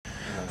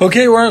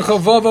Okay, we're on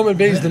Chavavam and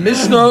Beis the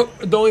Mishnah.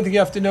 The only thing you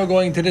have to know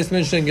going to this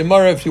Mishnah and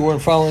Gemara, if you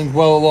weren't following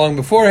well along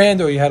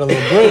beforehand or you had a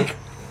little break,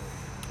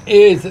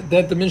 is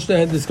that the Mishnah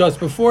had discussed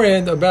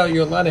beforehand about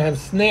you're allowed to have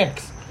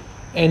snacks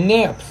and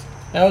naps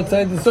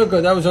outside the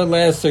sukkah. That was our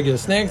last sukkah.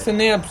 Snacks and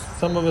naps.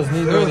 Some of us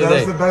need during the day.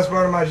 That's the best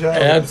part of my job.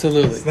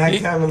 Absolutely.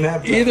 Snack time and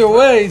nap time. Either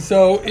way,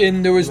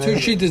 there was two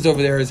shittas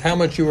over there, is how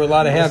much you were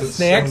allowed to have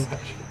snacks,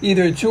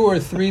 either 2 or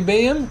 3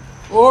 bayim,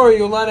 or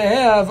you're allowed to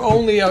have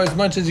only as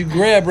much as you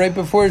grab right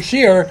before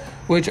shear,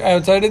 which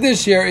outside of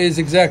this year is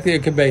exactly a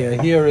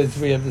kabeya. Here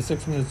we have the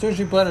 6-minute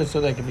sushi platter,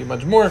 so that could be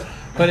much more.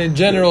 But in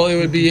general, it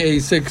would be a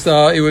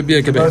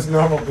kabeya. Most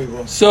normal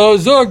people. So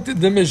zog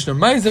the Mishnah.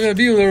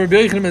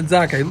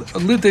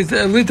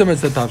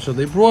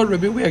 They brought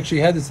Rabbi. We actually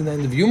had this in the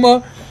end of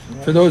Yuma.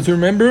 For those who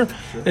remember,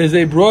 is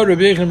they brought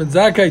Rabbi Yochanan ben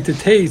Zakkai to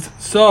taste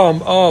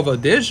some of a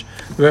dish.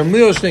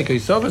 Ramlil shnei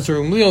kaisavas. So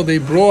Ramlil they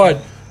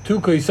brought 2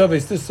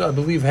 kaisavas. This I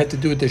believe had to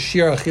do with the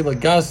shir achila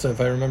gasa,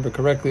 if I remember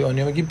correctly, on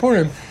Yom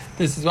Kippurim.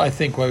 This is I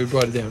think why we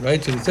brought it down,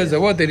 right? So it says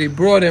that what they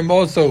brought him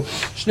also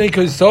shnei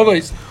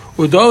kaisavas.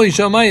 Udali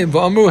shamayim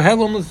v'amru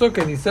helom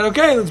l'sukkah. And he said,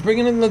 okay, let's bring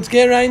it in, let's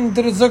get right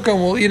into the sukkah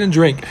and we'll eat and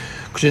drink.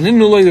 When they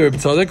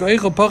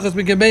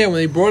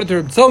brought it to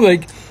Reb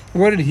Tzadok,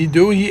 what did he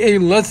do? He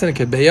ate less than a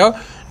kabeya.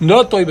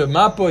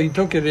 He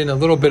took it in a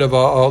little bit of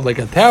like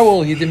a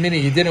towel. He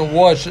didn't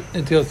wash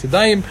until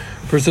Sidayim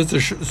for such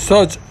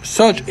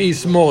a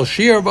small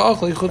shear. He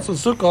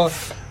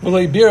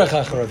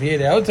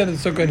ate outside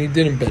of the sukkah and he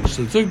didn't bench.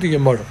 So it took the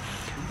Gemara.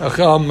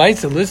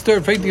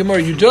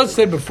 You just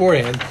said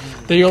beforehand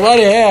that you're allowed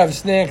to have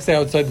snacks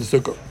outside the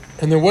sukkah.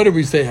 And then what did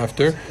we say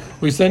after?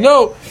 We said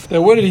no.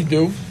 Then what did he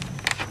do?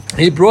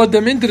 He brought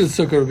them into the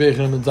sukkah of Rabbi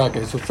Yochanan ben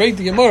Zakkai. So Freit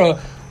the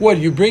Gemara, what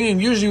you bringing?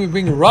 Usually we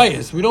bring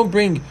rayas. We don't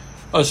bring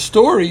a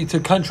story to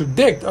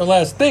contradict our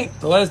last thing.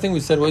 The last thing we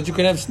said was you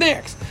can have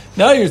snacks.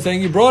 Now you're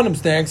saying you brought him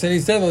snacks and he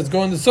said let's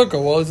go in the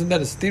sukkah. Well, isn't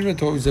that a stira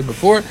to what we said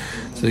before?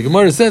 So the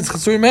Gemara says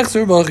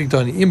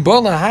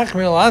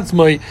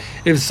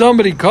if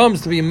somebody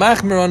comes to be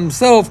machmer on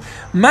himself,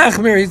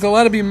 machmer, he's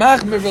allowed to be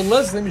machmer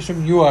unless they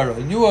mishum yuara.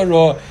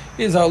 Yuara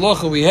is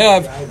halacha we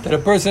have that a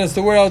person has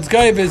to wear out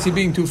skaibis. He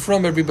being too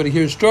from, everybody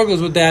here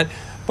struggles with that.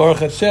 Baruch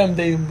Hashem,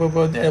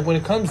 when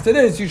it comes to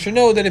this, you should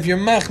know that if you're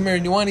machmer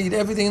and you want to eat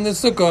everything in the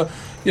sukkah,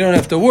 you don't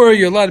have to worry.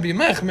 You're allowed to be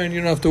machmer and you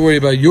don't have to worry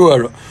about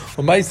yuara.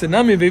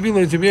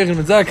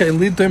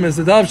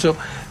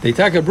 They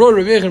take a broad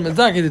Rabbi Yochanan ben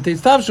Zakkai to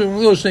taste tavshel and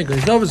little shnei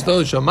kaisavas to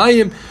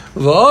shamayim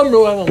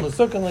v'amru on the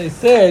sukkah. And they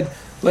said,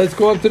 let's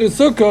go up to the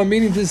sukkah,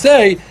 meaning to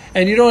say,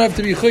 and you don't have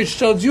to be chosh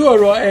shel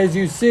yuara as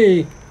you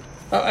see.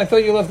 I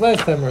thought you left last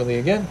time early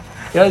again.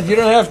 Yes, you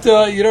don't have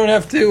to. You don't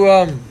have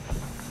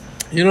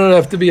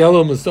to be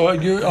hello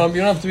masukah. You don't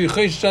have to be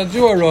chosh shel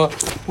yuara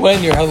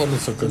when you're hello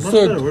masukah. What's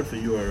the word for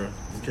yuara?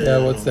 Okay, yeah,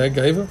 what's that,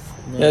 Gaiva?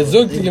 Yeah,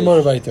 zug to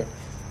Gemara weiter.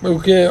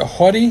 Okay,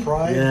 haughty?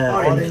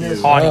 Yeah,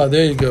 oh,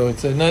 there you go.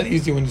 It's not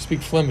easy when you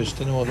speak Flemish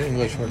to know all the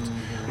English words.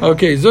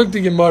 Okay, zug to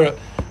Gemara.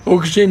 So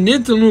now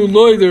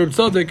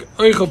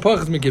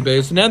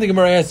the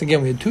Gemara asks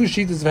again, we had 2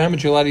 sheets of how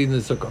much you're allowed to eat in the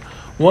sukkah.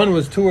 One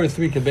was 2 or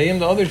 3 kabeim.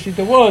 The other sheet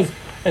was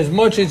as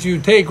much as you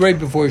take right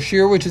before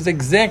shear, which is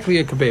exactly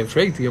a kabeim.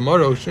 Freit the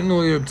Gemara,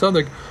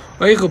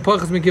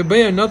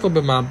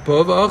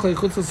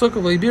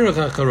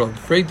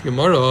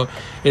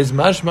 is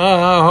mashma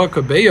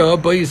ha-kabeya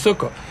by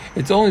sukkah.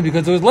 It's only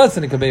because it was less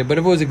than a kabeya. But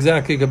if it was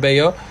exactly a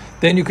kabeya,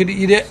 then you could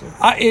eat it.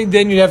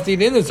 Then you'd have to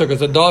eat it in the sukkah.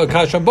 So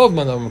kasha both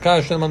manamar.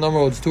 Kasha manamar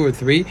holds 2 or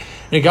 3,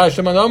 and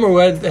kasha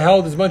manamar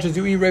held as much as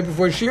you eat right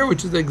before shear,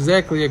 which is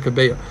exactly a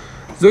kabeya.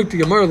 Zuk the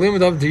Gemara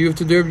limit up to you have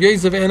to do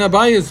Yosef and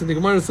Abayas, and the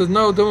Gemara says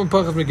no. Don't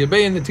pachas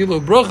mekabei and the tilo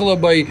brachla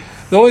by.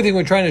 The only thing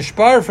we're trying to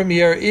spar from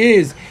here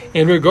is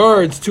in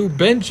regards to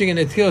benching and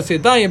the tilo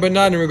sedayim, but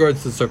not in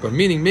regards to sukkah.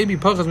 Meaning maybe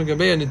pachas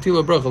mekabei and the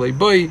tilo brachla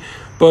boy,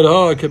 but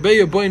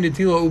kabeya boy and the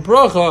tilo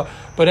ubracha.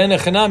 But in a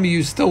chanami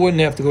you still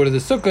wouldn't have to go to the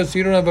sukkah, so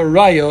you don't have a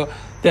raya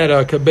that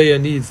kabeya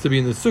needs to be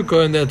in the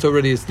sukkah, and that's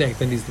already a snack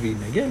that needs to be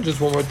eaten. Again,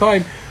 just one more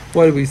time,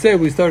 what did we say?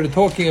 We started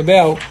talking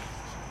about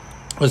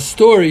a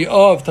story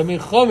of Tamil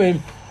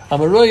Chachamim,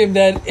 Amaroyim,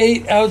 that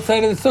ate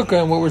outside of the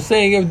sukkah, and what we're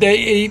saying if they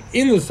ate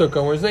in the sukkah,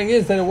 what we're saying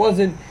is that it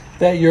wasn't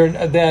that you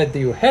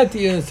had to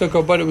eat in the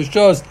sukkah, but it was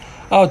just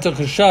out of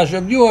chashash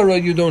of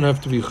yuara. You don't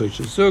have to be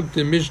chashash. So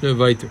the Mishnah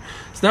weiter.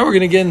 So now we're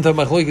going to get into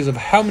machlokes of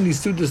how many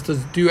sudas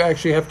do you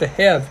actually have to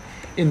have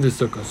in the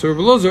sukkah. So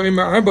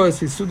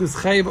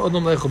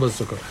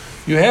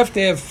you have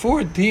to have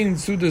 14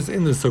 sudas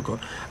in the sukkah.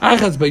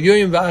 Achas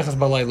bayoyim v'achas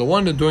balayla.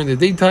 One during the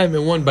daytime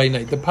and one by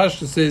night. The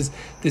pashta says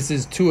this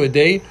is 2 a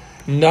day,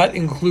 not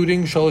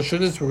including shalosh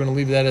shudas. We're going to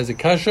leave that as a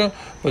kasha.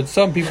 But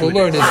some people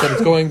learn is that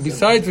it's going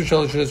besides for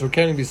shalosh shudas. We're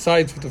counting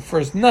besides for the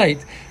first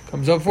night.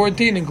 Comes up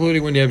 14,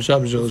 including when you have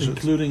Shabbos shalosh shudas.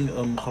 Including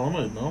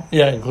chalamed, no?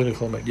 Yeah, including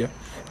chalamed. Yeah,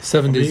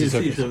 7 days.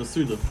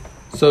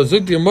 So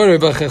Zuk the Gemara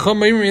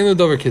v'checham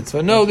dover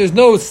kitzvah. No, there's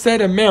no set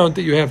amount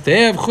that you have to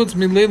have. Chutz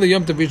min leila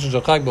yom tov rishon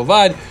shel chag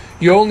bavad.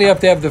 You only have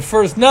to have the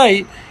first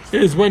night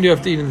is when you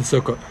have to eat in the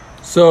sukkah.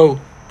 So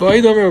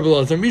Ba'idam Rabbi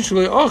Elazar,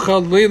 Mishlei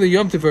Achal Leila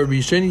Yom Tov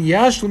Rishon,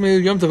 Yashlim Leila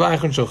Yom Tov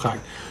Achron Shel Chag.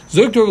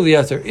 Zuk Rabbi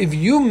Eliezer, if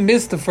you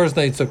missed the first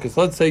night's sukkah,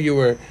 let's say you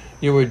were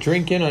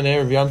drinking on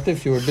Erev Yom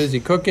Tov, you were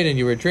busy cooking and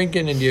you were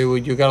drinking and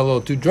you got a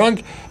little too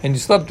drunk and you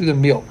slept through the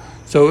meal.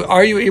 So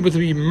are you able to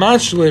be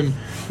mashlim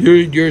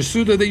your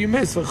suda that you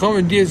missed?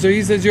 So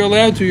he says you're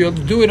allowed to. You'll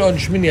do it on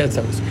Shmini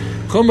Atzeres.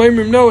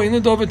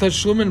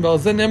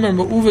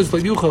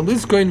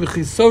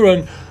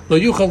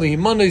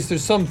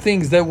 There's some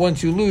things that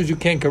once you lose you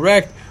can't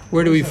correct.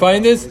 Where do we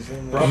find this?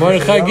 Amar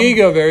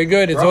Chagiga, very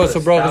good. It's also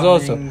brachas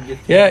also.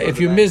 Yeah, if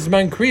you miss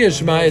Man Kriya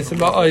Shema, it's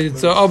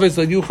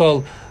obviously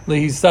Yuchal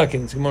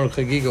Lehisakin. It's Amar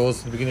Chagiga,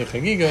 also the beginning of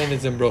Chagiga, and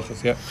it's in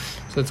brachas. Yeah,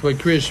 so that's why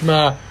Kriya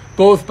Shema,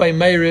 both by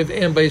Meiriv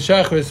and by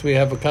Shachris, we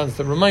have a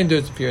constant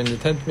reminders. If you're in the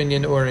 10th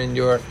minyan or in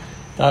your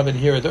David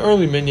here at the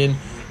early minyan,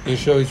 you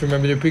should always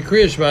remember the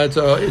pre-Kriya Shema. It's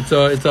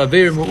a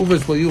very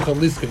mu'uvas Le'yuchal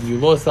Liskin. You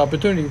lost the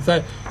opportunity. It's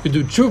not, you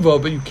do tshuva,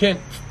 but you can't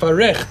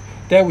farech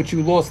that which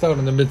you lost out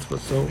on the mitzvah.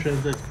 So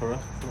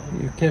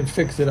you can't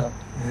fix it up.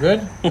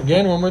 Good?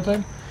 Again, one more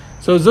time.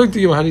 So Zuk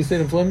to Gemara, how do you say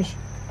it in Flemish?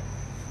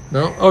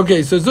 No?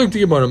 Okay, so Zuk to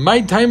Gemara.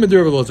 My time of the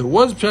Rebbe Elazar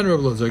was Pshan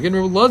Rebbe Elazar. Again,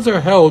 Rebbe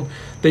Elazar held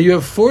that you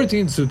have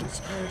 14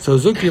 sudas. So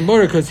Zuk to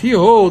Gemara, because he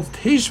holds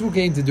Teishvu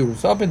Kain Teduru.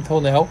 So up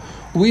until now,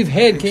 we've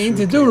had Kain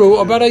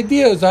Teduru about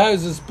ideas. How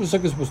is this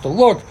sukkah supposed to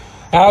look?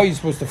 How are you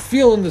supposed to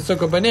feel in the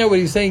sukkah? But now what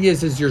he's saying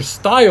is your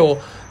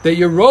style that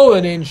you're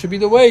rolling in should be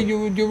the way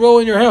you roll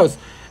in your house.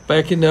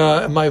 Back in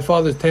my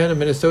father's town in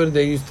Minnesota,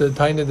 they used to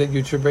tell you that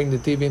you should bring the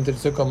TV into the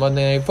sukkah on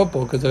Monday Night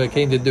Football because of a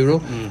Kain Teduru.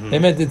 They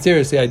meant it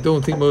seriously. I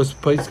don't think most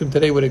places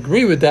today would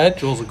agree with that.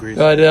 Jules agrees.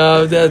 But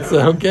that's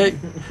okay.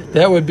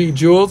 That would be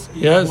Jules.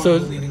 Yeah. So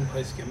Zuk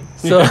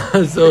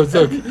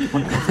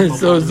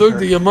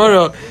the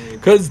Gemara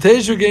because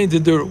Teishu Kain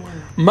Teduru.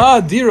 Ma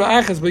dira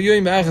achas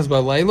b'yoyim achas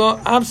b'laylo.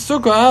 Am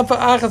sukkah alpha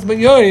achas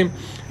b'yoyim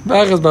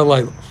achas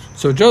b'laylo.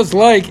 So just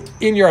like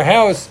in your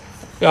house.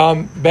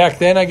 Back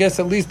then, I guess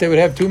at least they would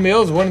have 2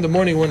 meals, one in the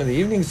morning, one in the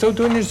evening. So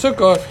too in your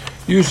sukkah,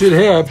 you should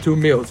have 2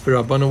 meals. For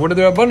Rabbanan, what do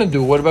the Rabbanan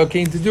do? What about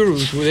Kain Teduru?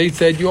 They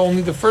said you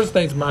only the first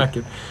night's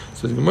makif.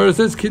 So the Gemara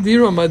says,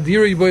 Kedira,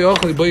 Madira,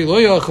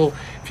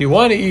 if you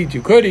want to eat,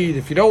 you could eat.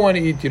 If you don't want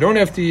to eat, you don't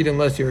have to eat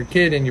unless you're a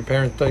kid and your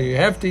parents tell you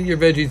have to eat your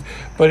veggies.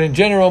 But in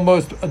general,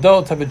 most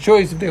adults have a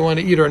choice if they want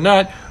to eat or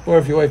not, or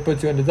if your wife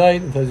puts you on the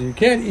diet and tells you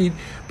can't eat.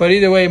 But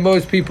either way,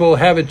 most people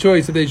have a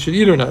choice if they should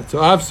eat or not. So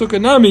Av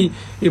Sukkanami,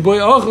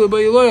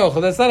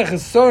 that's not a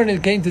chesaron in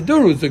Kain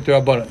Teduru, Dr.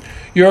 Rabbanan.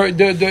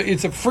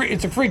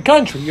 It's a free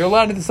country. You're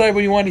allowed to decide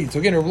what you want to eat. So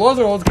again, Rav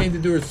Elazar holds Kain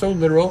Teduru is so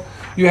literal.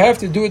 You have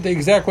to do it the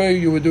exact way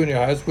you would do in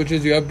your house, which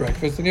is you have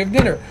breakfast and you have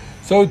dinner.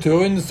 So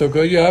too in the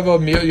sukkah you have a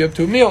meal. You have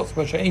 2 meals.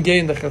 But in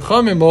the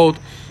Chachamim hold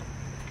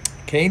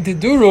Kain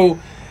Teduru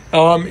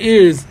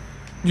is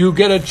you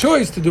get a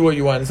choice to do what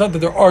you want. It's not that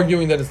they're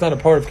arguing that it's not a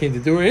part of Kain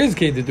Teduru. It is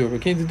Kain Teduru.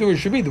 But Kain Teduru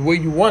should be the way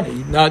you want to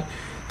eat, not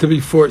to be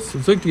forced. So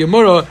it's like the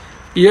Gemara.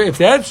 If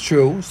that's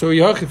true, so then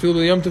why did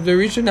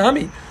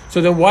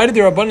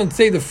the Rabbanan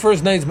say the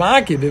first night's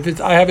ma'akiv? If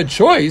it's I have a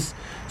choice,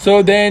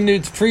 so then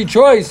it's free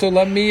choice. So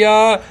let me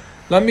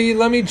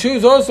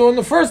choose also on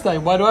the first night.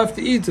 Why do I have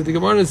to eat? So the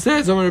Gemara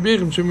says, it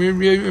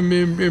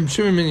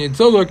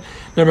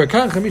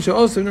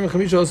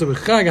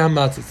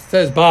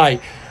says by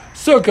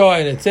Sukkah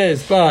and it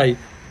says by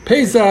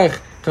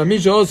Pesach.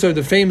 Chamisha also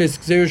the famous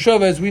Gzeir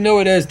Shava, as we know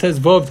it as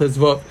Tezvav.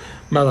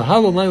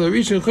 Malahalo Laila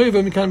Rishon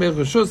Choyva Mikan Be'el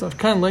Choshos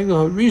Afkan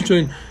Laila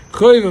Rishon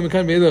Choyva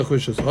Mikan Be'el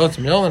Choshos.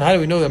 And how do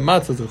we know that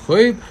matzah is a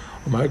choyv?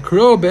 My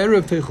crow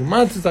be'erev teichu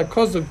matzah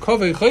because of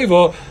kovei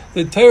choyva.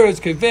 The Torah is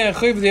kevei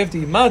choyva. They have to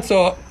eat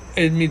matzah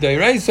and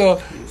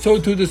midayraisa. So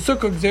to the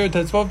sukkah Gzeir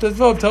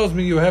Tezvav tells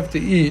me you have to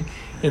eat.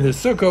 In the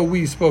sukkah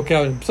we spoke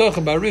out in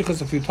Pesachim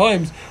Barichas a few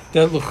times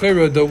that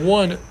l'chera the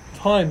one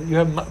time that you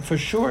have for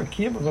sure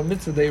kiyum of a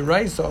mitzvah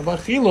dayraisa of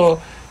achilo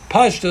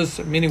pashtas,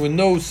 meaning with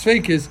no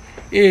sveikis,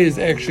 is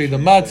actually the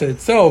matzah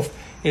itself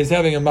is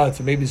having a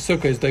matzah. Maybe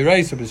sukkah is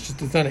dayraisa, but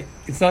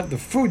it's not the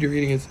food you're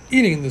eating, it's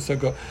eating in the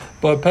sukkah.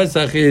 But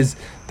Pesach is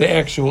the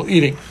actual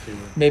eating.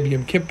 Maybe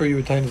Yom Kippur you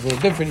were telling us a little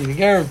different, eating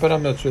Erev, but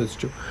I'm not sure it's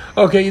true.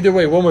 Okay, either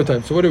way, one more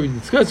time. So what are we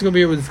discussing over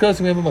here? We're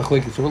discussing we have a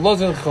machlekes. So Rav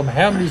Elazar,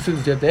 how many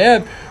students you have to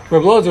have?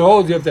 Rav Elazar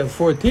holds you have to have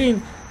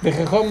 14. The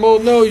Chacham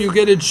holds no, you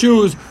get to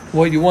choose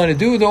what you want to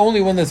do. The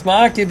only one that's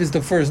ma'akiv is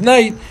the first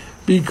night,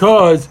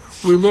 because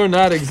we learn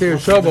not Gzeir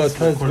Shabbat,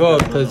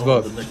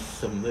 Tezvav. The next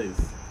 7 days.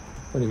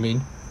 What do you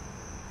mean?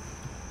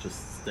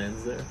 Just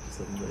stands there for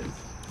 7 days.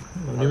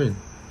 What do you mean?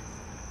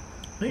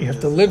 You have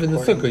to live in the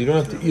sukkah. You don't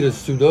have to eat a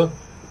suda.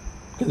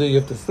 You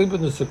have to sleep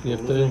in the sukkah. You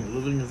have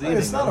living is eating.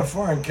 It's not a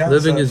foreign concept.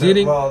 Living is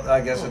eating. Well,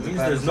 I guess it depends.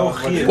 There's no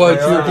chiyuv.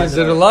 What you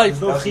consider life?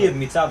 There's no chiyuv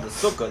mitzad the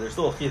sukkah. There's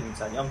still a chiyuv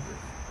mitzad yom tov.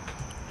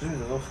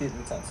 There's no chiyuv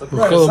mitzad sukkah.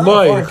 Right, it's not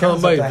a foreign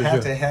concept. I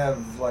have to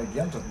have like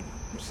yom tov.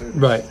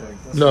 Right.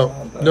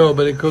 No,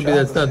 but it could be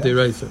that's not the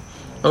right.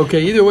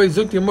 Okay, either way,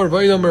 Zuk Yamor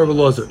Vayidam Rav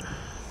Elazar.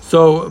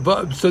 So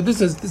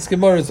this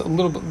Gemara is a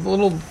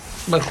little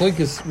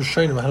machlokes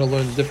Rishonim how to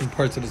learn the different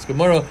parts of this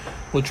Gemara.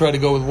 We'll try to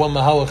go with one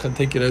mahalach and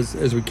take it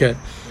as we can.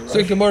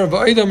 So Gemara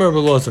v'Eidam Rabbi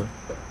Elazar.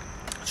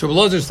 So Rabbi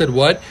Elazar said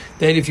what?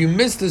 That if you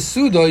miss the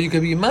Suda, you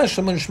can be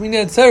mashlam on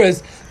Shmini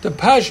Atzeres. The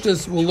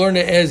Pashtus will learn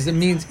it as it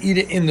means eat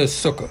it in the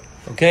sukkah.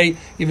 Okay?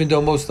 Even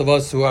though most of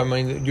us who are,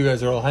 you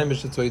guys are all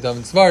Haimish, that's why you daven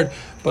Svard,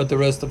 but the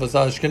rest of us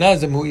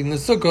Ashkenazim who eat in the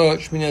sukkah,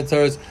 Shmini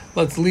Atzeres,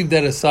 let's leave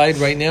that aside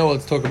right now.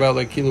 Let's talk about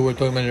like Kilo we're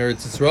talking about in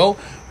Eretz Yisrael,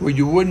 where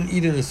you wouldn't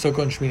eat in the sukkah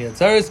on Shmini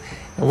Atzeres.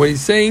 And what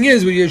he's saying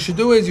is, what you should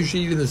do is you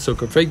should eat in the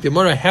sukkah. Fake the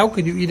Gemara, how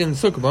could you eat in the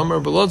sukkah?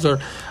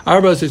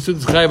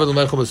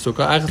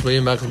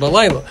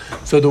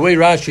 So the way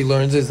Rashi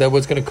learns is that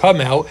what's going to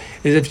come out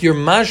is if you're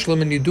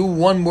mashlim and you do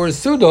one more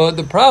suda,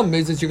 the problem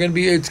is that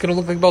it's going to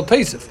look like Baal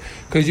Taisif,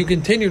 because you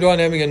continued on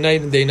having a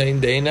night and day,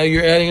 and now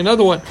you're adding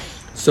another one.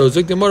 So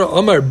Zik the Gemara,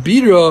 Amar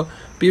Bira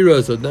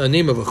is a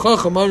name of a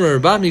chacham. Amar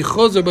Rabami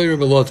Chozer by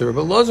Rabbi Elazar.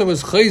 Rabbi Elazar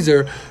was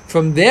chayzer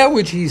from that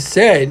which he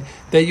said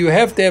that you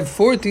have to have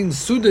 14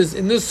 sudas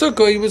in the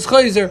sukkah. He was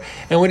chayzer,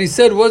 and what he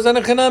said was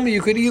anachanami.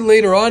 You could eat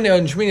later on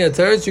in Shmini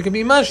Atzeres. You could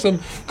be mashlim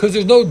because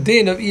there's no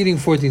din of eating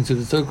 14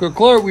 sudas. So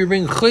Clark, we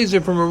bring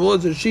chayzer from Rabbi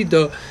Elazar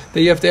shita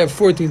that you have to have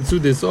 14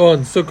 sudas on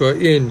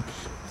sukkah in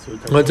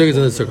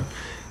the sukkah.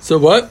 So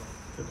what?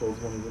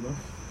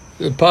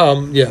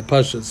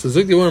 Pasha. So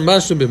Zuk the one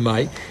mashlim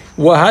b'mai.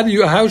 Well,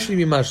 how should he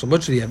be mashlim?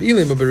 What should he have?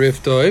 Ilim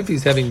b'rifto. If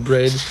he's having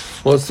bread,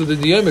 what's the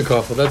diyom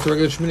kachal? That's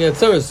regular Shmini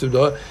Atzeres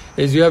suda.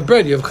 Is you have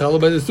bread, you have challah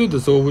by the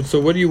suda. So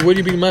what do you be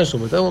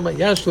mashlim with?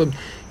 Yashlim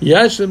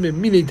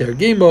b'mini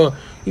tergema.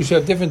 You should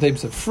have different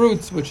types of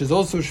fruits, which is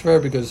also shver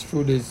because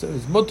fruit is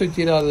mutter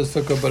to eat out of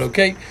the sukkah. But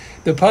okay,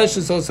 the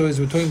pashtus also is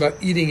we're talking about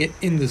eating it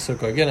in the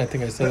sukkah. Again, I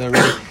think I said that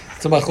already.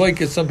 So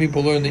machlokes, some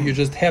people learn that you're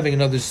just having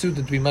another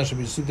suda to be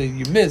mashlim, a suda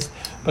you missed,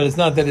 but it's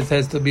not that it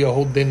has to be a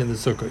whole din in the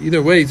sukkah.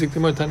 Either way, if you're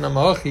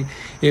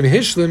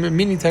mashlim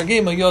mini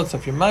targema yotzaf,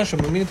 if you're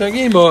mashlim mini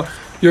targema,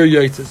 you're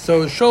yotzaf.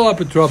 So Shola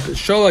Petrobis,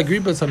 Shola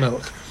Agrippas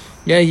HaMelech.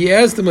 Yeah, he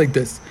asked him like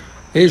this.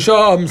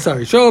 I'm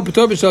sorry. Shola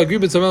Petrobis Shola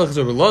Agrippas HaMelech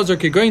Rabbi Elazar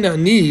kegoyin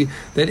ani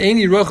that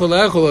any rochel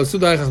leachol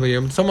suda achas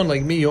b'yom. Someone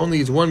like me who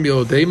only eats one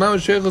meal a day. Ma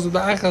sheichos suda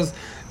achas.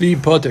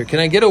 Can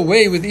I get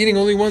away with eating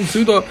only one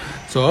suda?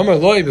 So every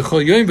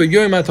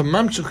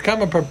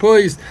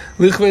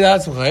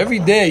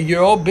day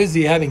you're all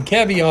busy having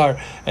caviar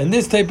and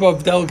this type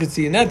of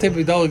delicacy and that type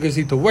of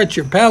delicacy to wet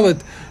your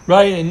palate,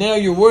 right? And now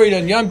you're worried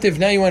on Yom Tif.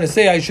 Now you want to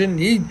say I shouldn't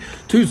eat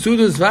two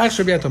sudas.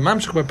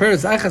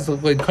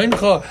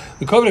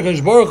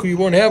 You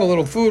won't have a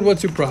little food.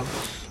 What's your problem?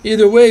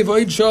 Either way,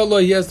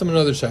 inshallah, he asked them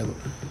another shiloh.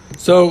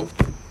 So,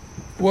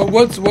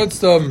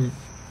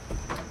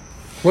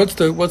 what's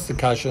the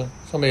kasha?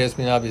 Somebody asked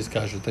me an obvious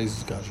kasha.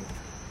 Taisus kasha.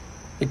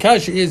 The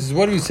kasha is,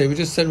 what do we say? We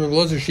just said Rabbi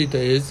Elazar shita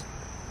is.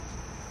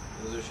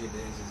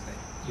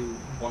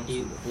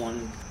 Rabbi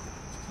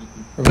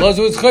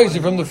Elazar was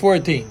chayzer from the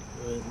 14.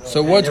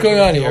 So what's going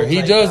on here?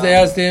 He just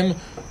asked him,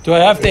 do I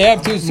have to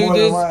have two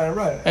sudas?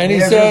 Right. And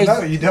he says,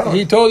 no, you don't.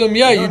 He told him,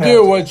 yeah, you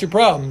do. What's your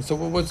problem? So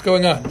what's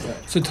going on?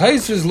 So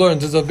Taisus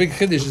learns, there's a big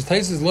chiddush,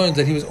 Taisus learns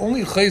that he was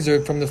only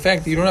chayzer from the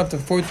fact that you don't have to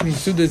 14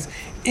 sudas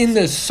in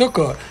the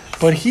sukkah.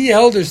 But he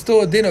held there's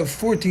still a din of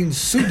 14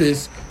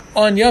 sudas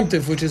on Yom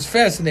Tif, which is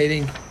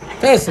fascinating.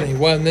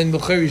 Well, and then the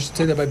Chayri should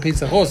say that by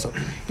Pesach also.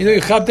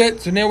 You chop that.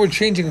 So now we're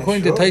changing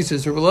according to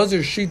Taisus. Rabbi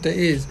Elazar's shita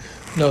is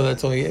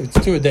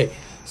it's 2 a day.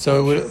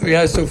 So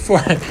so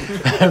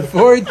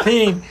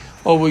 14.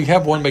 Oh, we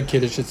have one by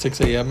Kiddush at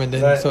 6 a.m. and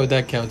then so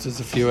that counts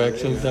as a few.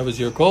 Actually, that was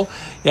your call.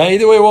 Yeah.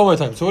 Either way, one more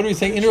time. So what are we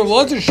saying in Rabbi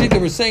Elazar's shita?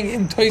 We're saying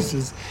in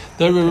Taisus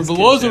that Rabbi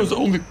Elazar was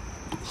only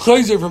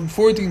chayzer from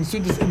 14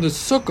 sudas in the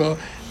sukkah,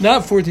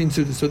 not 14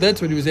 sudas. So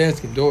that's what he was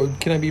asking. Do I have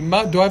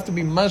to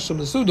be mashlam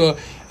the suda?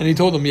 And he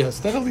told him yes.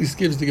 That at least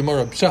gives the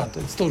Gemara a pshat.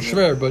 It's still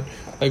shver, but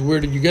like where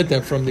did you get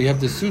that from? They have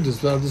the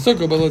sudas without the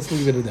sukkah, but let's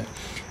leave it at that.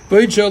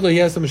 But inshallah, he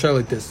has some shar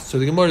like this. So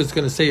the Gemara is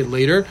going to say it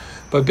later,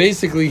 but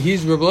basically,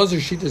 Rabbi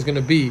Elazar's shita is going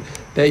to be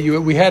that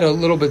we had a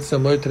little bit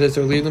similar to this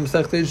earlier in the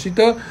Masechet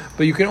shita,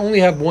 but you can only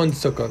have one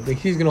sukkah. Like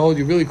he's going to hold,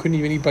 you really couldn't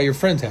even eat by your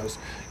friend's house.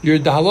 The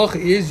halach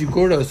is you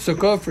go to a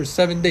sukkah for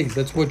 7 days.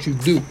 That's what you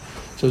do.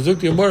 So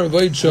Zuk the Gemara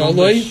avoid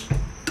shaloi.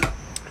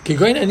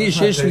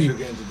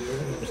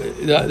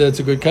 That's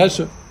a good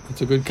kasha.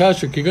 It's a good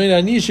kasha.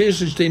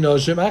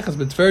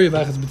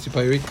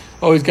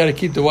 Oh, he's got to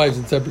keep the wives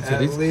in separate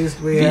cities. At least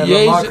we have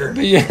a marker.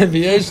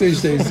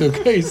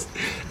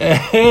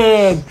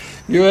 And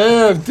you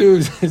have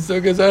two.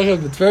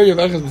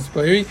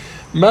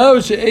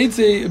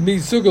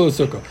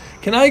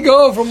 Can I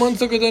go from one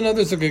sukkah to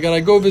another sukkah? Can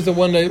I go visit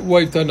one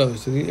wife to another?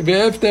 So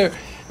after,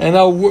 and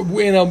I'll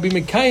be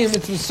mekayim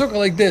into a sukkah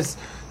like this.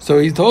 So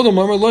he told him,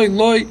 you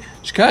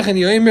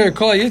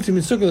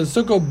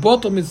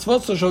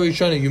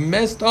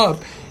messed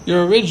up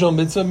your original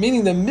mitzvah,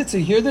 meaning the mitzvah,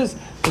 hear this,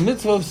 the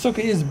mitzvah of sukkah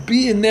is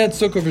be in that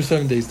sukkah for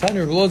 7 days.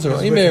 Tanya Rabbi Elazar,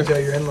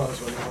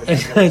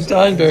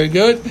 very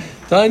good.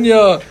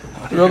 Tanya,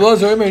 Rabbi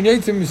Lazar, you're not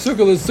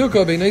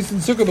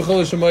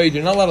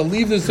allowed to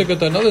leave the sukkah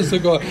to another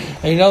sukkah,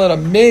 and you're not allowed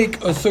to make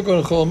a sukkah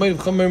on Chol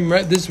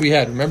Hamoed. This we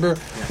had. Remember,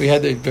 we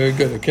had it very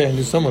good. Okay, I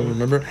knew someone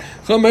remember.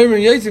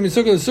 Everyone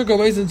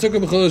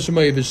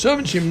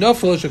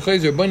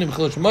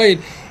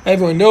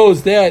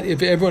knows that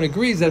if everyone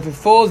agrees that if it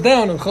falls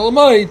down on Chol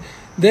Hamoed,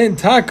 then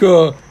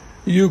taka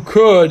you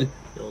could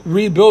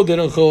rebuild it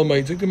on Chol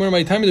Hamoed. Took the more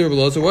my time of the Rebbe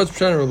Lazar. What's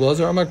Pshat Rebbe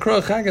Lazar?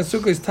 Amakra Chag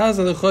Sukkah is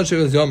Taza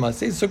leChoshev as Yom.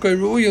 Say Sukkah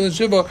Ru'uya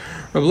l'Shiva.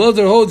 Rebbe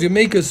Lazar holds you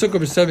make a Sukkah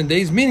for 7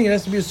 days, meaning it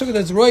has to be a Sukkah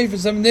that's right for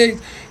 7 days.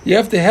 You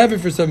have to have it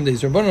for 7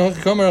 days. Rabbanan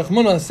Hachkamar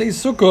Rachmana say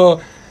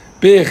Sukkah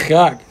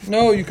b'Chag.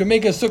 No, you can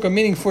make a Sukkah,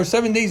 meaning for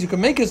 7 days you can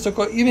make a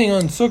Sukkah. Even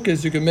on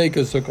Sukkahs you can make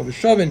a Sukkah.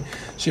 V'Shavin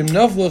Shem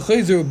Nafla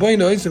Chayzer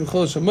Ubayna Oisim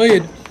Chol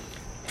Hamoed.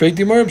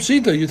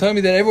 You tell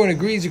me that everyone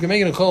agrees you can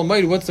make it in Chol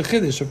Hamoed. What's the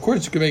chiddush? Of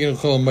course you can make it in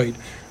Chol Hamoed,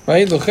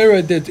 right?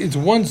 It's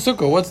one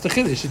sukkah. What's the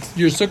chiddush? It's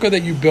your sukkah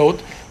that you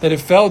built, that it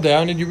fell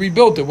down and you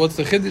rebuilt it. What's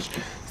the chiddush? So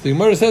the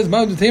Gemara says,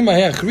 I would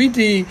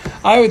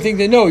think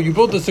that no, you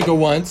built the sukkah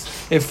once,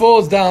 it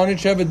falls down,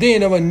 and you have a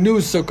din of a new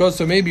sukkah,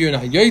 so maybe you're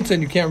not yaitz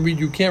and you can't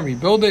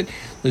rebuild it.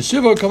 The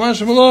shiva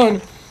kamash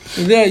malon,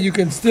 that you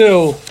can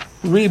still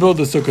rebuild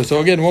the sukkah. So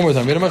again, one more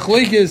time.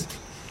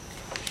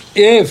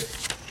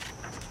 If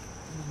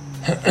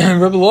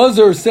Rabbi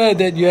Lazar said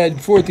that you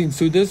had 14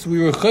 sudas. We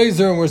were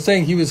chayzer and we're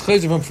saying he was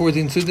chayzer from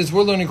 14 sudas.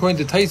 We're learning according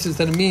to Taisus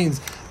that it means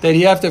that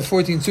you have to have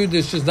 14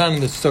 sudas just not in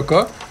the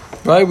sukkah.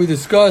 Right? We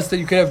discussed that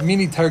you could have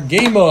mini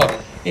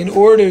targema in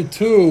order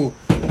to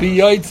be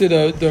yaitz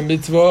the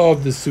mitzvah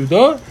of the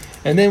suda.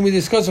 And then we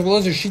discussed Rabbi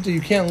Lazar shita, you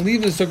can't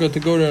leave the sukkah to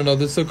go to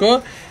another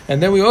sukkah. And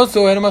then we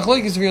also had a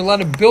machlekes if you're allowed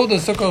to build a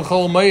sukkah on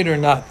Chol Hamoed or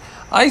not.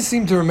 I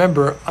seem to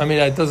remember, I mean,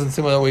 it doesn't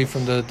seem that way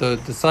from the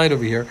side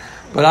over here,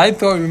 but I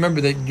thought, remember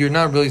that you're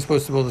not really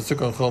supposed to build a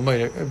sukkah on Chol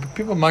Hamoed. Are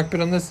people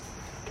makbid on this?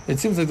 It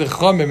seems like the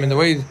Chachamim and the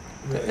way,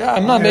 yeah,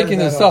 I'm not making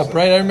this up,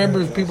 right? I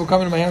remember people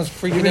coming to my house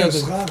freaking out.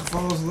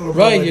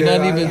 Right, you're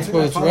not even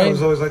supposed to, right?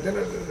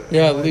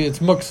 Yeah, it's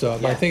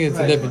muksa. I think it's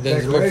a different,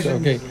 it's muksa,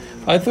 okay.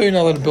 I thought you're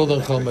not allowed to build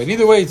on Chol Hamoed.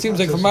 Either way, it seems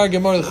like from our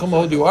Gemara, the Chum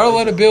hold you are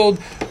allowed to build.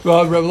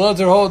 Rabbi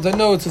Lazar holds, I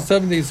know it's a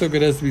 7-day sukkah,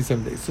 it has to be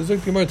 7 days. So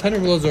Zuk Gemara, Tanya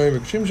Rabbi Lazar,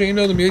 Shim Shein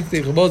Odom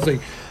Yitztei Chabosei,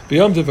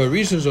 B'Yom Tov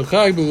HaRishon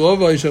Shachag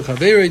B'Lovai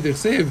Shachaverei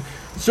D'Chsev.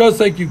 It's just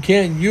like you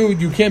can't be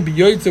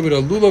yoytze with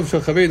a lulav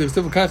shachaverei.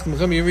 D'Chsev Kach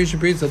T'Mechem Yom Rishon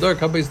Peretz Hadar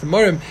Kabeis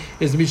T'Marim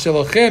is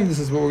Mishalachem. This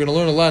is what we're going to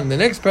learn a lot in the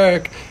next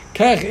parak.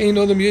 Kach Ein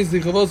Odom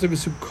Yitztei Chabosei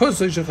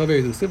B'Sukkosei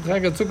Shachaverei. D'Chsev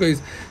Chag HaTzukkah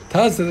is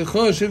Tasa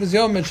L'Cho Shivas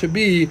Yom. It should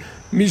be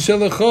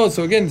Mishalecha.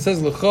 So again, it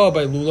says L'Cha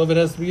by lulav. It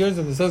has to be yours,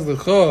 and it says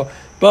L'Cha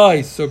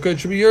by sukkah. It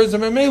should be yours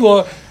and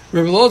Memela.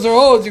 Rabbi Lazar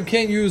holds you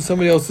can't use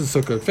somebody else's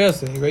sukkah.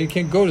 Fascinating, right? You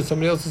can't go to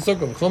somebody else's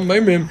sukkah. Chum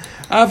Meimrim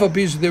Afa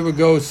Pish they would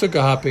go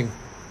sukkah hopping.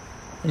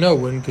 No,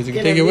 because you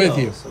can take it with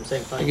you. So I'm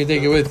saying you can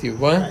take it with you.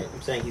 What? Right.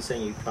 He's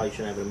saying you probably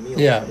shouldn't have a meal.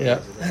 Yeah.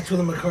 That's where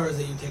the makar is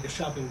that you take a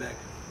shopping bag.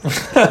 They're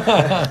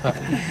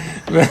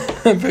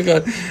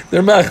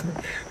machmer.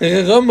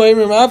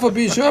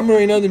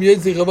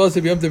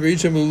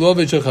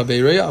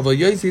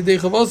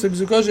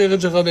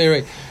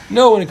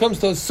 No, when it comes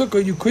to a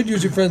sukkah, you could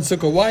use your friend's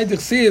sukkah. Why?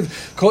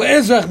 Kol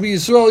Ezrach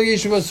b'Yisrael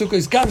Yeshuv Sukkah.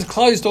 It's God's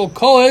Klal Yisrael.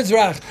 Kol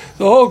Ezrach,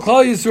 the whole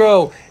Klal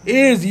Yisrael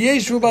is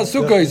Yeshuv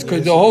Sukkah.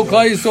 Could the whole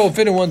Klal Yisrael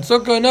fit in one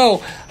sukkah?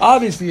 No.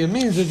 Obviously, it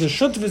means there's a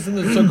shutvis in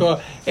the sukkah,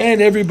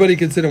 and everybody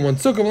can sit in one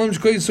sukkah.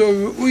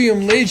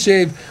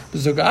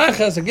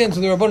 Again,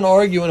 so the Rabbanan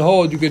argue and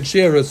hold you could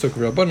share a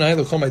sukkah.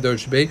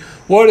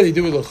 What do they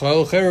do with l'cha?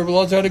 Rabbi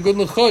Lazar had a good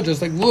l'cha,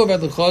 just like Lulav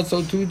had l'cha,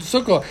 so too the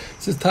sukkah.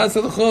 It says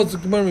Tasa l'cha,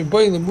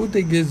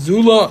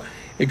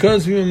 it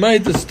comes from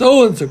the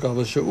stolen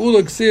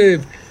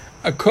sukkah.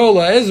 A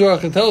kola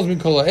ezrach, it tells me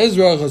kola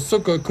ezrach, a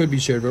sukkah could be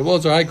shared. Rabbi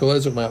Lazar, hi kola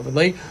ezrach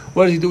ma'avalei.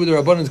 What does he do with the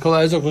Rabbanan's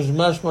kola ezrach, which is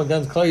mashma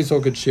against Klal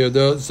Yisrael could share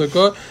the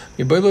sukkah?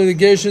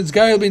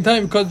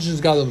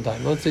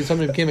 Let's say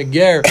somebody became a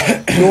ger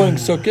during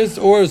sukkahs,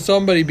 or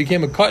somebody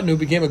became a katan who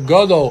became a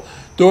gadol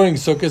during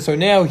sukkah, so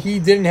now he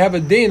didn't have a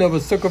din of a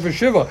sukkah for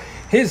shiva.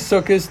 His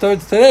sukkah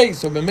starts today,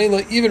 so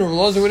B'meila, even Rabbi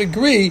Lazar would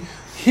agree,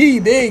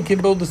 they can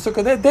build the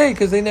sukkah that day,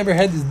 because they never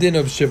had this din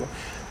of shiva.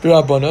 The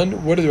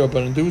Rabbanan, what did the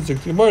Rabbanan do?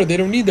 They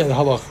don't need that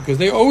halacha because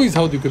they always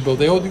held you could build.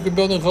 They hold you could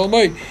build on Chol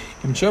Hamoed.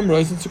 In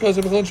Shamrais and Sukkot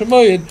B'Chol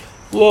Shemayid,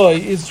 loy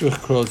Yitzrich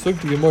Kros. Look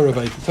to Gemara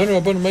Vayit. Tanu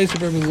Rabbanan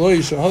Meiser Rabbi Loy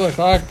Shahalach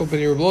Akpal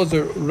Ben Rabbi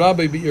Lazar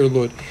Rabbi Be'ir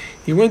Lod.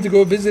 He went to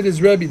go visit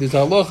his Rebbe. There's a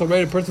halacha,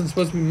 right? A person's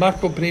supposed to be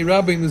makpal Pnei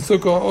Rabbi in the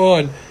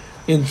sukkah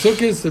in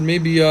Sukkot and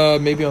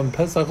maybe on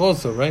Pesach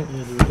also, right?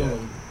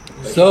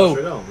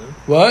 So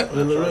what?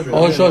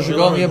 Oh, Shal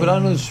Shagam, yeah, but I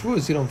don't know the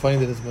Shavuos. You don't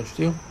find it as much,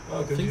 do you?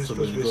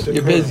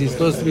 You're busy. You're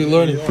supposed to be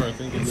learning.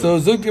 So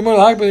Zuk Gemara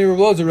Hakbani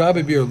Rabbi Lazar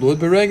Rabbi Be'ir Lod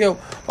Beregel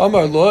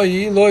Amar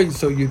Loy.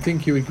 So you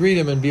think he would greet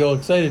him and be all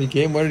excited? He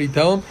came. What did he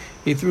tell him?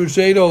 He threw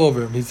shade all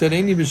over him. He said,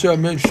 "Ain't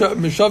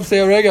Mishav say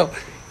a regel?"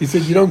 He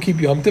said, "You don't keep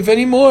Yom Tov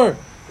anymore."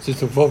 Since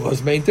the four of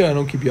us maintain, I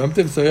don't keep Yom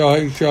Tov. So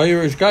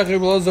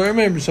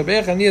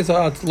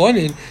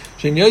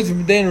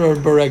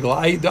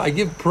I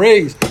give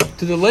praise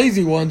to the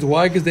lazy ones.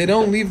 Why? Because they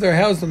don't leave their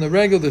house on the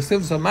regular. The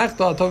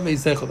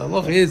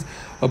halacha is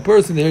a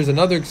person. Here's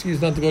another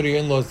excuse not to go to your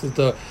in-laws.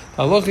 The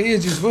halacha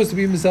is you're supposed to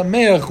be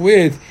misameach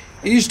with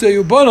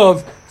ishta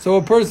yubanov. So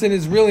a person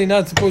is really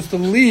not supposed to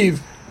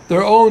leave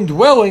their own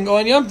dwelling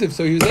on Yom Tov.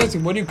 So he was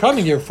asking, what are you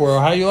coming here for?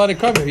 Or how are you allowed to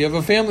come here? You have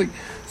a family.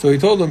 So he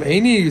told him,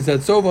 Eini, he said,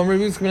 it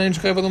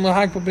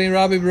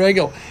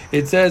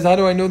says, how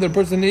do I know that a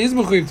person is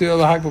mechuyev to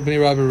lahakbal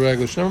b'nei rabbi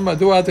regel?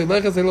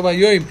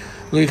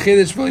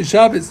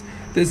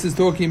 This is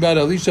talking about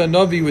Elisha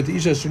Navi with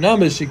Isha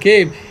Shunamis. She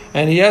came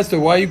and he asked her,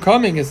 why are you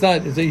coming? It's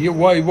not,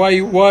 why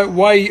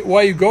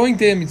are you going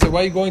to him? He said,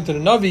 why are you going to the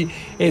Navi?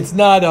 It's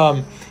not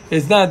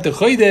the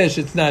Chodesh,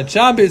 it's not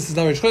Shabbos, it's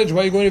not Rosh Chodesh.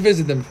 Why are you going to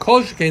visit them?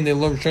 Kol Shekain, they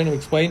love trying to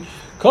explain.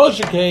 Kol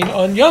Shekain,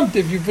 on Yom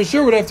Tov, you for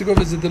sure would have to go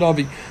visit the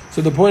Navi.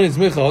 So the point is,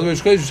 Michal,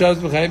 Rosh Chodesh,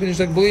 Shabbos, B'chayim, and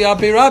Yishlak B'li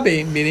Apei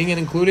Rabbi, meaning and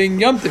including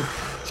Yom Tov.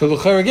 So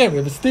L'char again, we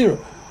have a stira.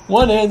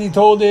 One hand, he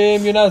told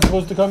him, you're not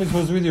supposed to come, you're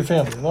supposed to be with your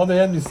family. On the other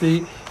hand, you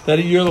see that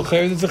a year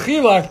L'char, there's a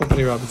Chilak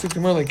B'nei Rabbi. It's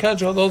more like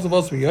Catch, those of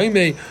us,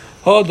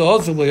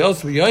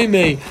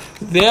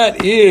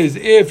 that is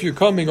if you're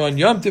coming on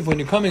Yom Tov. When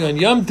you're coming on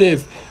Yom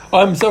Tov,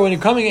 so when you're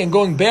coming and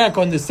going back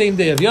on the same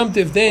day of Yom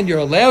Tov, then you're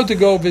allowed to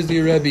go visit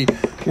your Rebbe.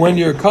 When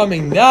you're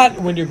coming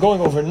when you're going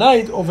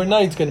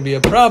overnight's going to be a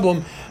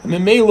problem. I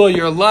mean, Melo,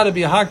 you're allowed to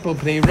be a hakbal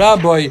pnei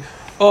rabbi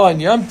on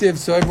Yom Tov,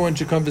 so everyone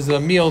should come visit a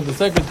meal. The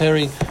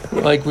secretary,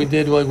 like we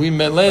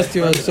met last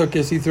year on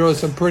Sukkot, he throws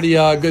some pretty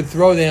good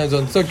throwdowns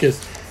on Sukkot.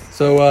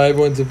 So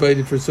everyone's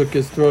invited for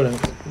Sukkot throwdowns.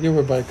 You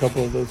were by a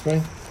couple of those,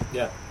 right?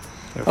 Yeah.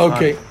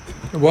 Okay.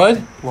 What?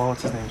 Well,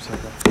 what's his name?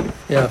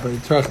 Yeah,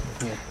 but trust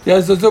me.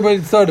 Yeah, so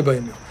it started by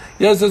him.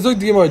 Yeah, so Zuk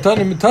the Gemara,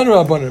 Tanu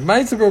Rabbanan.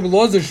 Ma'aser Rabbi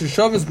Lozer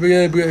Sheshavas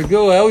B'Gil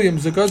Elyim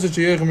Zakasa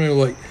Sheyechem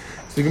Nerloi.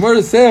 So the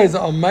Gemara says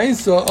on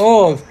Ma'aser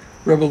of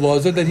Rabbi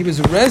Lozer that he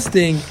was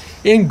resting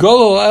in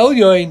Golol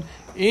Elyon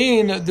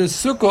in the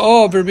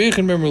Sukkah of Rabbi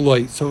Yechon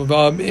Nerloi. So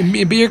in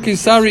Bir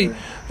Kisari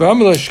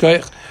V'Amala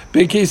Shkaich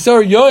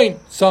B'Kisar Yoin,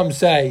 some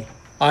say,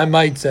 I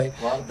might say.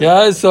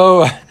 Yeah,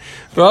 so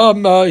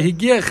from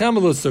Higia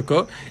Chamelus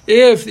Sukkah.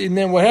 And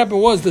then what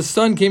happened was the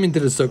sun came into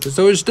the sukkah,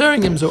 so it was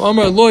stirring him. So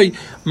Amar Loi,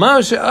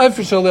 this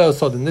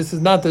is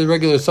not the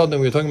regular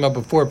Sodom we were talking about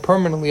before,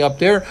 permanently up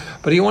there.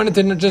 But he wanted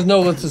to just know.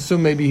 Let's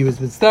assume maybe he was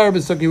mitzvah,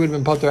 but sukkah he would have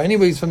been potter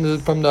anyways from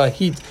the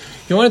heat.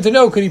 He wanted to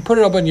know, could he put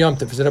it up on Yom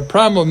Tov? Is it a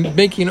problem of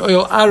making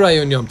oil aray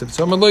on Yom Tov?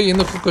 So Amar Loi in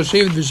the Chukkah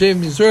Shevet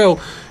v'Shevet Yisrael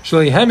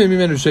Shleihem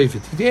Mimenu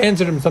Shevet. He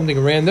answered him something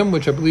random,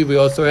 which I believe we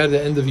also had at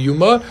the end of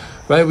Yuma.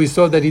 Right, we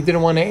saw that he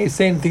didn't want to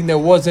say anything that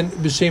wasn't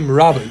b'shem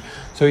Rabbi.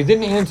 So he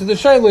didn't answer the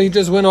shayla, he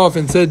just went off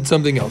and said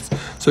something else.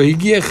 So he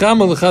gave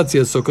Chama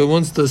l'chatzia sukkah.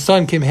 Once the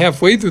sun came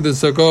halfway through the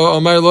sukkah,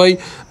 Amar Loi,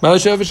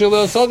 Ma'ashav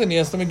v'shalel Sodom, he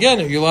asked him again,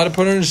 are you allowed to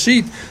put it on a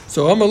sheet?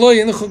 So Amar Loi,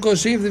 in the Chukkah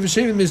Shevet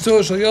v'Shevet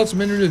Yisrael Shal Yatz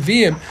Min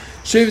Neviim,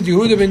 Shevet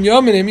Yehuda ben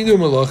Yamin, Emidu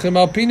Malachim,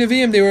 Al Pi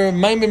Neviim, they were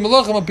Maim ben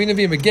Malachim, Al Pi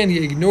Neviim. Again,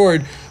 he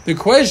ignored the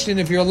question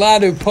if you're allowed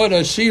to put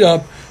a sheet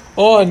up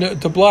on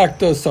to block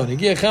the sun.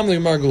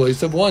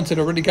 So once it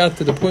already got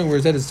to the point where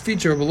it's at his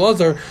feature of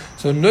Elazar,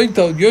 so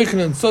Noital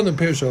Yochanan son of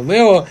Perish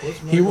Leah,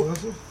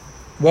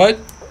 what?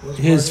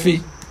 His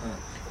feet.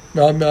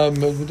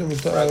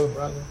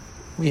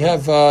 We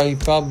have he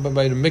found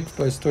by the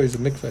mikvah stories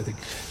of mikvah, I think.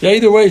 Yeah,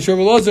 either way,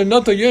 Shabbalazar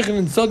Notal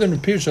Yochanan son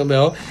of Perish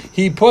Leah.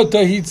 He put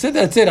he said,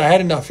 that's it, I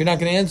had enough. You're not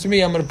going to answer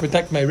me. I'm going to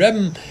protect my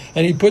Rebbe,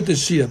 and he put the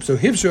sheet up. So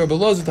Hivshar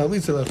Shabbalazar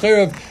Talisa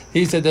Lecherav.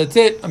 He said, that's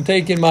it. I'm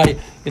taking my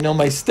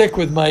my stick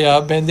with my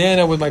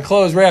bandana with my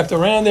clothes wrapped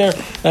around there,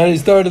 and he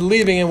started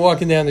leaving and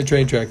walking down the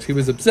train tracks. He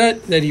was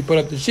upset that he put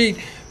up the sheet,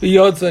 the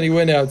yotza, and he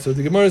went out. So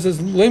the Gemara says,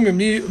 he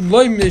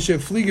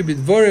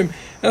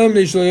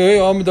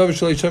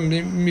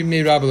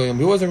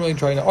wasn't really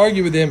trying to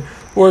argue with him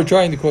or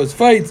trying to cause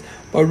fights,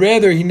 but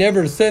rather he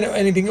never said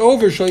anything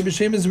over Shalei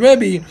b'Shem his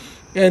Rebbe,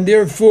 and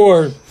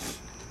therefore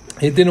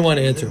he didn't want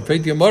to answer him.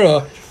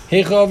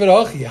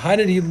 How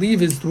did he leave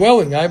his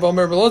dwelling? Didn't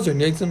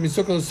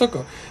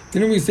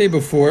we say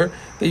before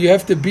that you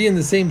have to be in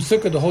the same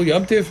sukkah the whole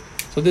Yom Tov?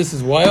 So this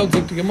is wild.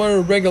 It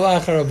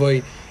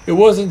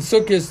wasn't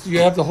Sukkot, you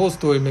have the whole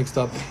story mixed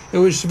up. It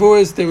was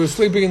Shavuos, they were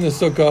sleeping in the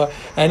sukkah.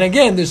 And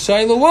again, the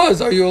shaila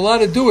was, are you allowed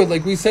to do it?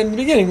 Like we said in the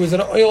beginning, it was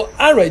an oil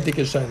aray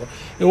dikah shaila.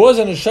 It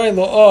wasn't a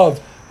shaila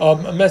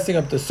of messing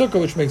up the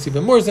sukkah, which makes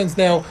even more sense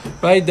now,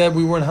 right? That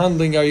we weren't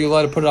handling, are you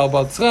allowed to put it out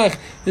about tzrach?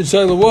 The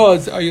shaila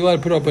was, are you allowed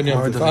to put it up on Yom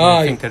Tov? Or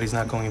does he think that he's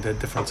not going to a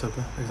different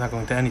sukkah? He's not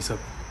going to any sukkah.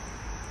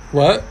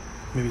 What?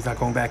 Maybe he's not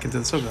going back into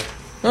the sukkah.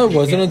 No, it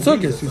wasn't on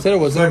Sukkot. You said it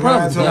wasn't a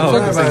problem. No,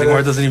 the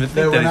Gemara doesn't even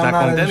think that he's not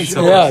going to any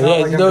sukkah.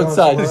 Yeah, you know it's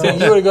sad. You said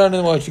you would have gone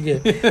and watched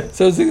again.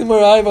 So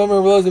we'll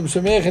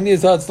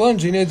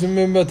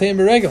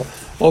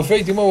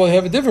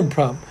have a different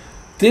problem.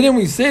 Didn't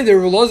we say that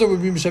Elazar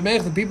would be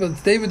Mishemech, the people that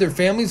stay with their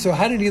families? So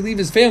how did he leave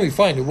his family?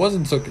 Fine, it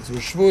wasn't Sukkot, it was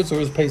Shavuot, or it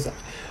was Pesach.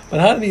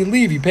 But how did he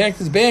leave? He packed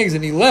his bags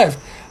and he left.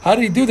 How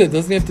did he do that?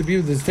 Doesn't he have to be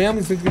with his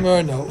family? So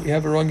no, we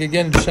have it wrong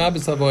again. In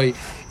Shabbos Havai,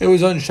 it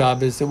was on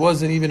Shabbos. It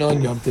wasn't even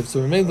on Yom Tov.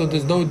 So remember,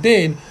 there's no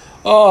din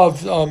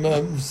of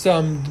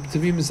some to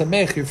be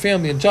misamech your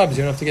family on Shabbos.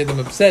 You don't have to get them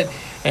upset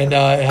and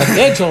have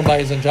their shalom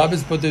bayis on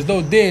Shabbos. But there's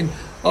no din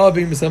of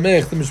being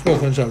misamech the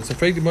mishpach on Shabbos. So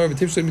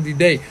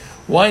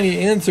why didn't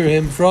he answer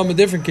him from a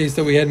different case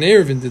that we had in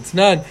Erevin? It's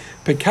not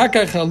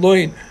pekakach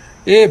haloin.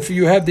 If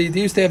you have, they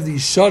used to have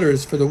these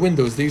shutters for the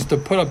windows. They used to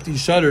put up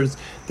these shutters.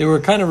 They were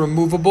kind of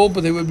removable,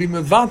 but they would be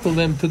mevatel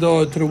them to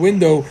the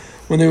window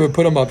when they would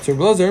put them up. So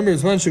remember,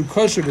 it's one shu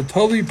kosher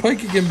v'toli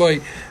peikikim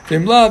by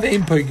v'imlav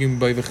ein peikikim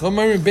by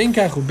v'chomarim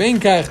benkach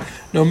ubenkach.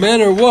 No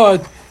matter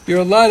what, you're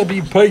allowed to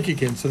be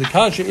peikikim. So the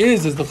kasha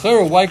is the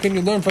chera. Why can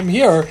you learn from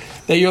here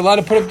that you're allowed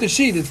to put up the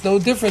sheet? It's no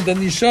different than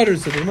these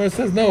shutters. So the Gemara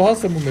says no.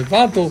 Hasam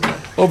mevatel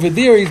over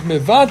there. He's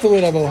mevatel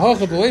it aval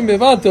hachat loy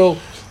mevatel.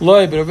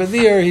 But over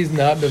there, he's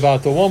not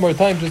mevatel. One more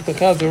time, just to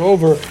chazer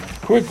over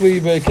quickly.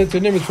 But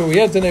Ketzer Nimitz, what we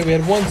had tonight, we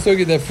had one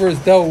sugi that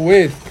first dealt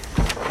with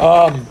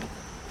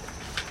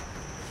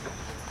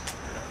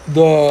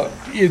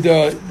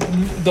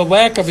the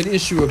lack of an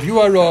issue of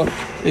yuara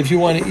if you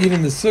want to eat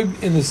in the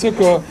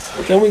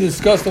sukkah. Then we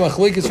discussed the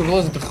machlekes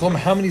of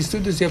how many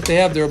students you have to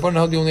have. There are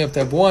you only have to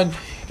have one.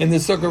 In the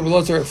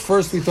sukkah, at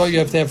first we thought you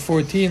have to have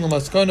 14.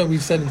 Lamaskana, we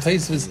said in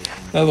Taisvis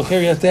that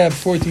you have to have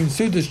 14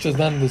 sudas, just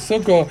not in the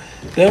sukkah.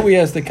 Then we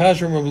asked the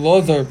kasher Rabbi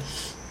Lazar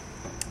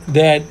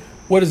that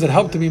what does it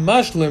help to be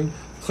mashlim?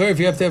 If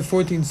you have to have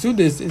 14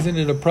 sudas, isn't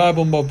it a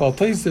problem of Bal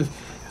Taisif?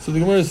 So the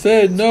Gemara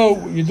said, no,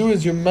 what you do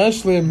is you're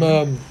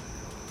mashlim.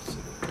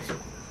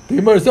 The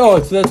Gemara said, so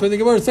that's when the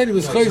Gemara said he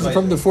was chayz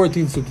from the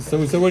 14 sudas. So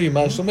we said, what are you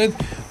mashlim with?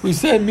 We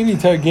said mini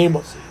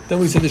targemos. Then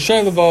we said the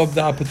shaylav of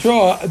the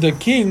Apatra, the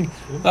king,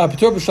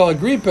 Apatra B'Shal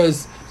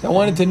Agrippas, I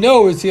wanted to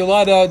know, is he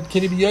allowed to,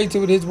 can he be yaitza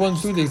with his one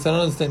suda? I don't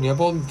understand. You have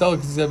all these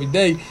delicacies every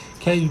day.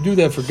 Can you do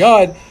that for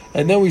God?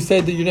 And then we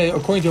said that,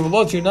 according to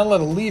Rabbi, you're not allowed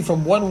to leave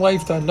from one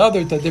wife to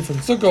another to a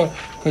different sukkah,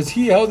 because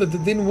he held that the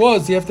din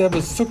was you have to have a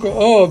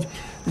sukkah of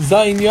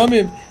Zayin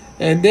Yamim.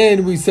 And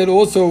then we said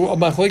also a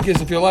machlekes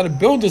if you're allowed to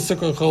build a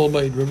sukkah chol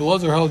hamoed. Rabbi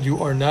Lazar held you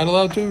are not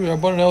allowed to.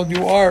 Rabbanan held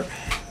you are.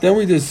 Then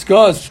we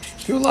discussed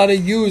if you're allowed to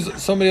use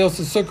somebody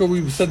else's sukkah.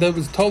 We said that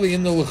was totally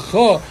in the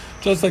lecha,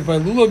 just like by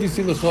lulav you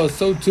see lecha,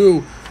 so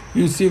too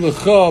you see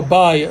lecha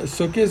by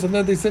sukkahs. And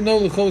then they said no,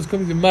 lecha was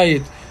coming to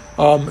mayit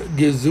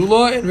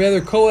gezula, and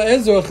rather kol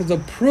ezrach is a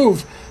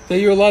proof that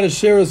you're allowed to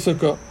share a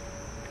sukkah.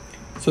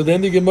 So then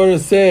the Gemara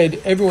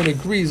said everyone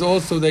agrees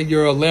also that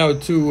you're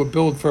allowed to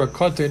build for a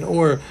katan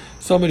or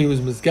somebody who's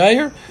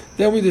misgayer.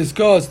 Then we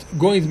discussed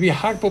going to be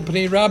hakbal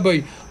pnei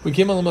rabbi. We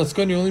came on the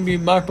maskon, you only be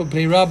makbal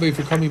pnei rabbi if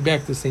you're coming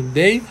back the same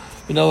day.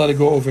 You're not allowed to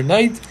go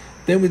overnight.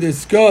 Then we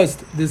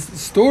discussed this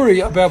story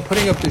about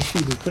putting up the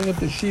sheet. Putting up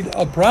the sheet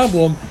a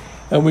problem,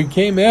 and we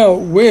came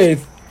out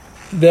with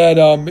that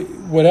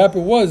what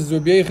happened was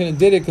Rabbi Yochanan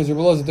did it because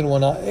Rabbi Lazar didn't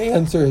want to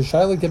answer his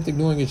shayla, kept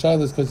ignoring his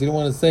shaylas because he didn't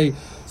want to say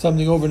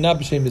something over not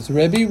b'shem his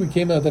Rebbe. We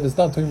came out that it's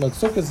not talking about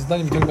Sukkot, it's not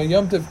even talking about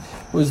Yom Tov,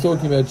 it was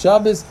talking about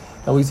Shabbos,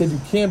 and we said you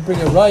can't bring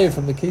a raya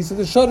from the case of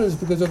the shutters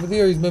because over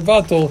there he's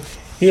mevatel,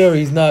 here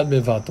he's not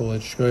mevatel.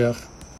 It's shkoyach.